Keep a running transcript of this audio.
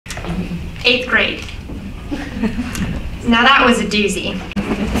8th grade. Now that was a doozy.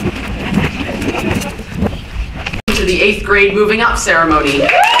 To the 8th grade moving up ceremony.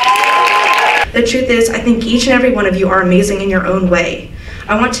 The truth is, I think each and every one of you are amazing in your own way.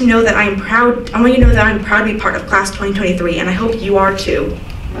 I want you to know that I'm proud to be part of class 2023, and I hope you are too.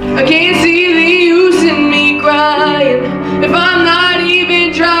 I can't see the use in me crying if I'm not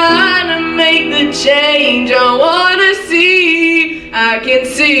even trying to make the change I wanna see. I can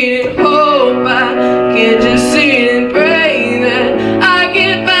see it, hope I can just see it and pray that I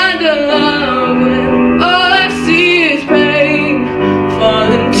can find a love when all I see is pain.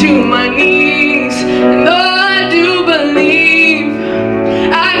 Falling to my knees, and though I do believe,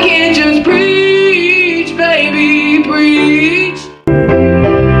 I can't just preach, baby, preach.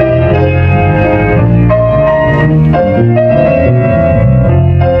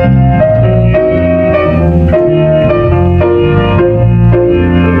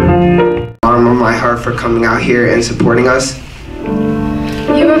 My heart for coming out here and supporting us.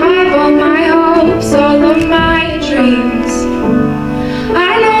 You revive all my hopes, all of my dreams.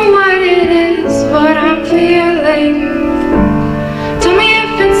 I don't know what it is, what I'm feeling. Tell me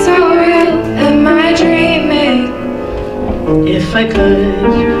if it's so real, am I dreaming? If I could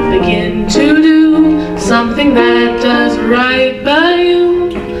begin to do something that does right by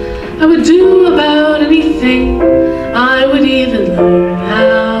you, I would do about anything. I would even learn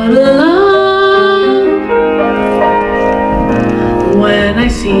how to love. When I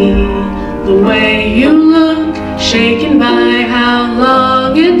see the way you look, shaken by how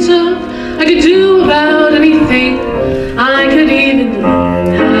long it took, I could do about anything. I could even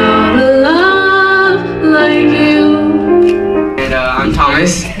learn how to love like you. And I'm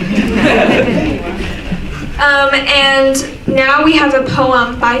Thomas. And now we have a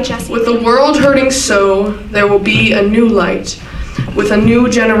poem by Jesse. With the world hurting so, there will be a new light. With a new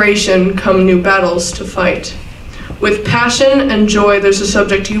generation come new battles to fight. With passion and joy, there's a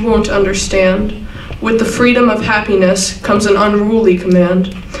subject you won't understand. With the freedom of happiness comes an unruly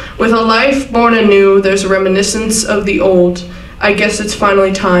command. With a life born anew, there's a reminiscence of the old. I guess it's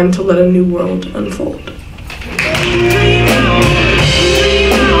finally time to let a new world unfold.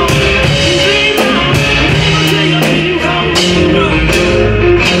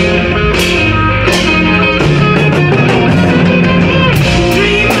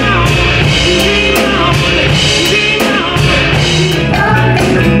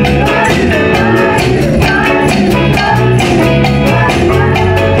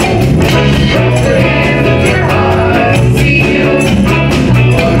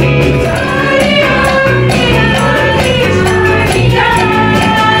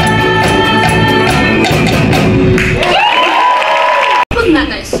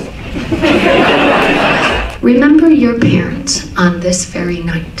 Remember your parents on this very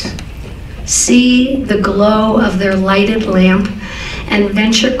night. See the glow of their lighted lamp and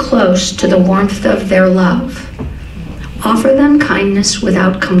venture close to the warmth of their love. Offer them kindness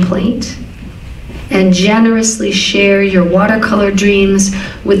without complaint and generously share your watercolor dreams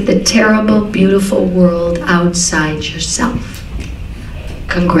with the terrible, beautiful world outside yourself.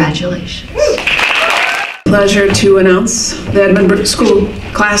 Congratulations. Pleasure to announce the Edmund Burke School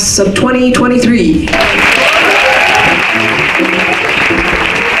class of 2023.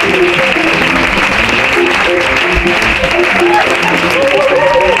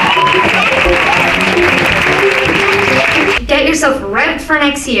 Get yourself repped for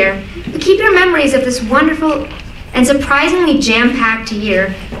next year, but keep your memories of this wonderful and surprisingly jam-packed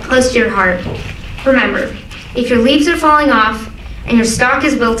year close to your heart. Remember, if your leaves are falling off and your stalk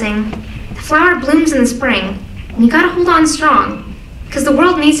is wilting, the flower blooms in the spring, and you gotta hold on strong, because the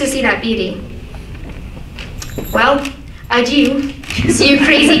world needs to see that beauty. Well, adieu. See you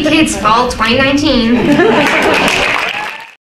crazy kids fall 2019.